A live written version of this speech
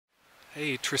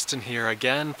Hey, Tristan here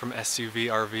again from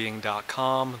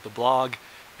SUVRVing.com, the blog,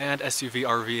 and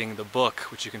SUVRVing the book,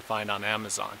 which you can find on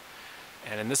Amazon.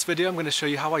 And in this video I'm going to show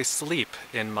you how I sleep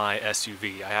in my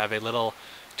SUV. I have a little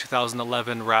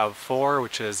 2011 RAV4,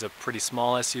 which is a pretty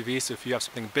small SUV, so if you have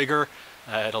something bigger,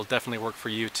 it'll definitely work for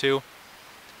you too.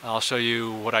 I'll show you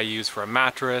what I use for a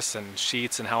mattress and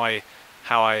sheets and how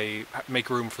I make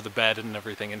room for the bed and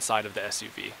everything inside of the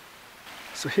SUV.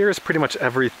 So here's pretty much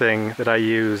everything that I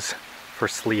use for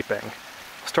sleeping.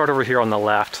 I'll start over here on the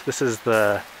left. This is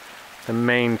the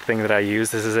main thing that I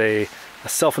use. This is a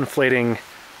self-inflating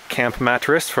camp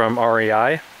mattress from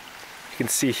REI. You can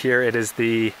see here it is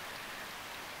the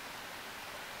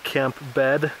camp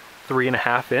bed,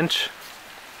 3.5 inch.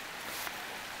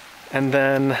 And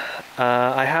then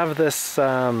I have this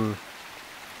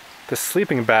this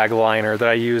sleeping bag liner that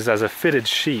I use as a fitted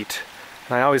sheet.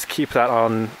 And I always keep that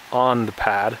on the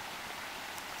pad.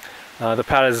 The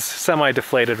pad is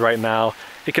semi-deflated right now.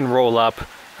 It can roll up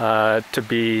to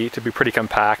be pretty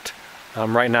compact.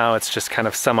 Right now it's just kind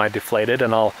of semi-deflated,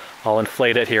 and I'll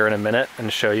inflate it here in a minute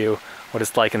and show you what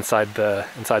it's like inside the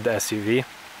SUV.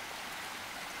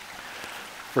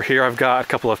 For here I've got a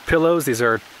couple of pillows. These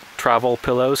are travel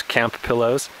pillows, camp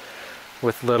pillows,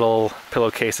 with little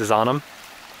pillowcases on them.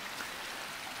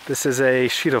 This is a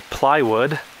sheet of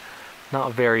plywood,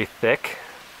 not very thick,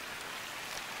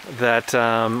 that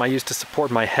I use to support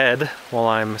my head while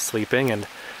I'm sleeping, and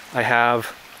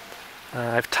I've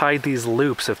tied these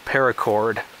loops of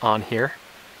paracord on here.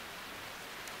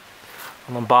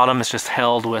 On the bottom it's just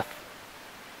held with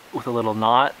a little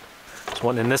knot. There's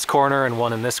one in this corner and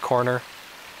one in this corner.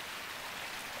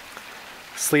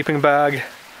 Sleeping bag,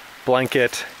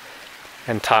 blanket,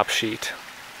 and top sheet.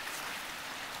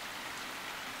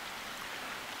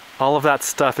 All of that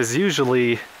stuff is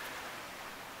usually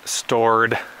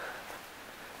stored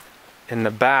in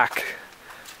the back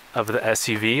of the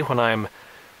SUV when I'm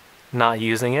not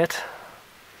using it.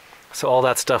 So all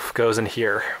that stuff goes in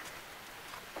here.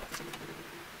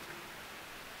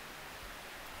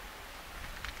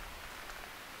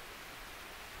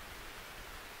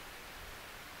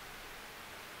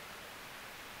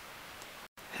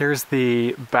 Here's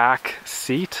the back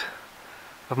seat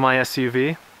of my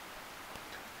SUV.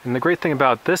 And the great thing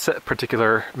about this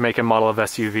particular make and model of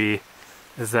SUV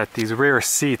is that these rear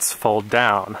seats fold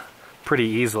down pretty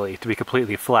easily to be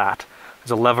completely flat.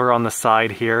 There's a lever on the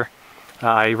side here.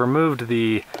 I removed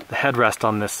the headrest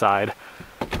on this side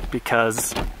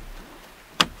because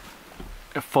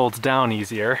it folds down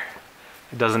easier.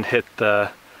 It doesn't hit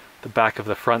the back of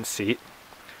the front seat.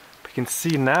 But you can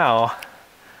see now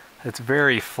it's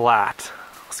very flat.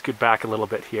 I'll scoot back a little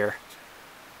bit here.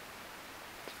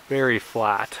 Very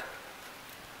flat.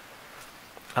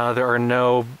 There are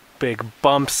no big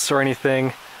bumps or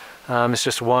anything. It's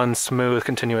just one smooth,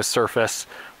 continuous surface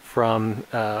from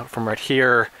right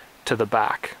here to the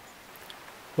back.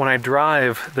 When I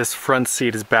drive, this front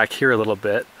seat is back here a little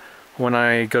bit. When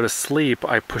I go to sleep,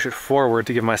 I push it forward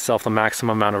to give myself the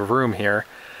maximum amount of room here.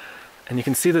 And you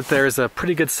can see that there's a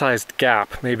pretty good sized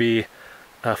gap, maybe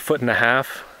 1.5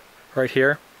 feet right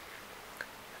here.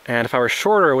 And if I were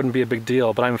shorter, it wouldn't be a big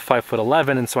deal, but I'm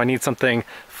 5'11", and so I need something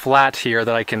flat here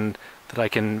that I can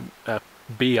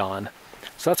be on.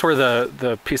 So that's where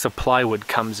the piece of plywood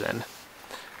comes in.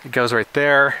 It goes right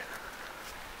there,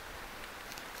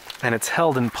 and it's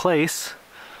held in place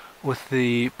with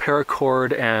the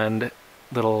paracord and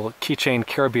little keychain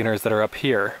carabiners that are up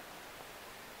here.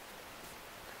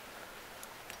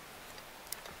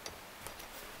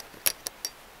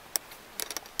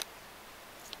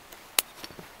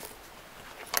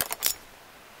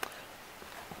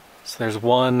 So there's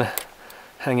one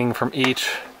hanging from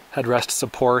each headrest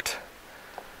support,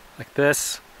 like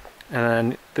this,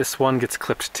 and then this one gets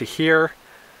clipped to here,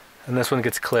 and this one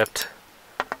gets clipped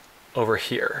over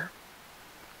here.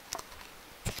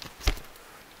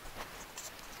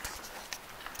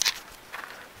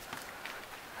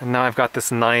 And now I've got this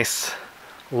nice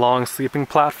long sleeping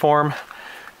platform,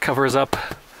 covers up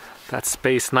that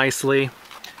space nicely.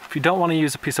 If you don't want to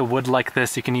use a piece of wood like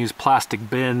this, you can use plastic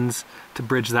bins to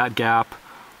bridge that gap,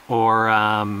 or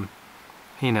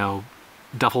you know,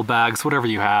 duffel bags, whatever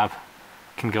you have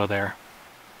can go there.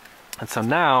 And so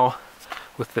now,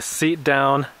 with the seat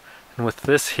down and with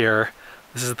this here,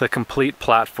 this is the complete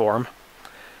platform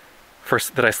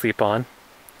that I sleep on.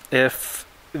 If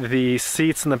the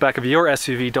seats in the back of your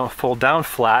SUV don't fold down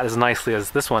flat as nicely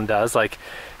as this one does, like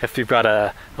if you've got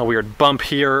a weird bump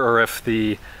here, or if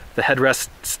the headrests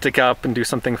stick up and do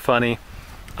something funny,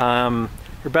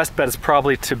 your best bet is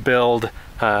probably to build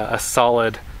a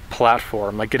solid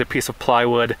platform. Like get a piece of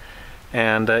plywood,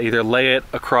 and either lay it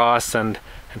across and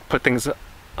put things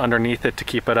underneath it to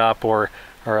keep it up, or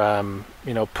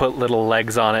you know, put little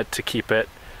legs on it to keep it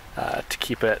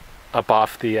up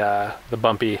off the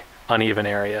bumpy, uneven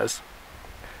areas.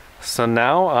 So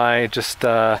now I just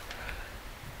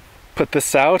put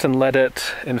this out and let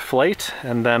it inflate,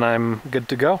 and then I'm good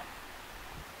to go.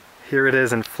 Here it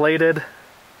is inflated.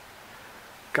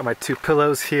 Got my 2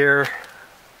 pillows here.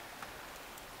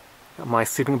 Got my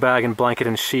sleeping bag and blanket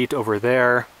and sheet over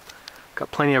there.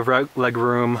 Got plenty of leg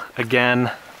room.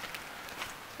 Again,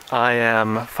 I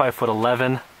am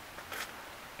 5'11",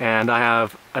 and I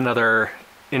have another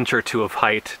inch or 2 of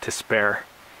height to spare.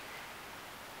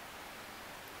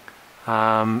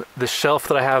 The shelf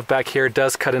that I have back here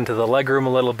does cut into the legroom a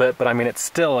little bit, but I mean, it's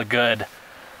still a good,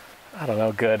 I don't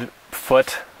know, good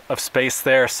foot of space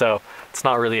there, so it's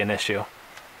not really an issue.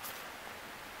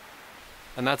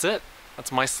 And that's it.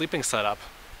 That's my sleeping setup.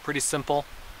 Pretty simple.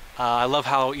 I love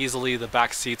how easily the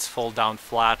back seats fold down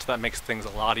flat. That makes things a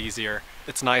lot easier.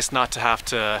 It's nice not to have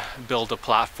to build a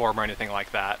platform or anything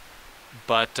like that.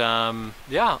 But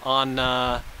yeah,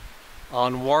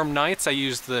 on warm nights I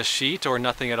use the sheet or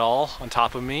nothing at all on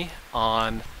top of me.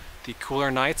 On the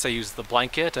cooler nights I use the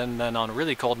blanket, and then on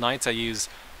really cold nights I use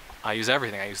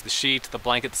everything. I use the sheet, the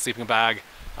blanket, the sleeping bag.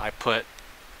 I put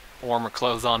warmer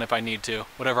clothes on if I need to,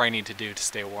 whatever I need to do to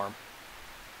stay warm.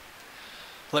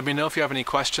 Let me know if you have any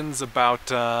questions about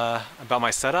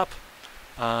my setup.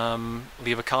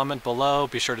 Leave a comment below,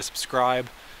 be sure to subscribe,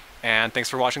 and thanks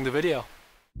for watching the video.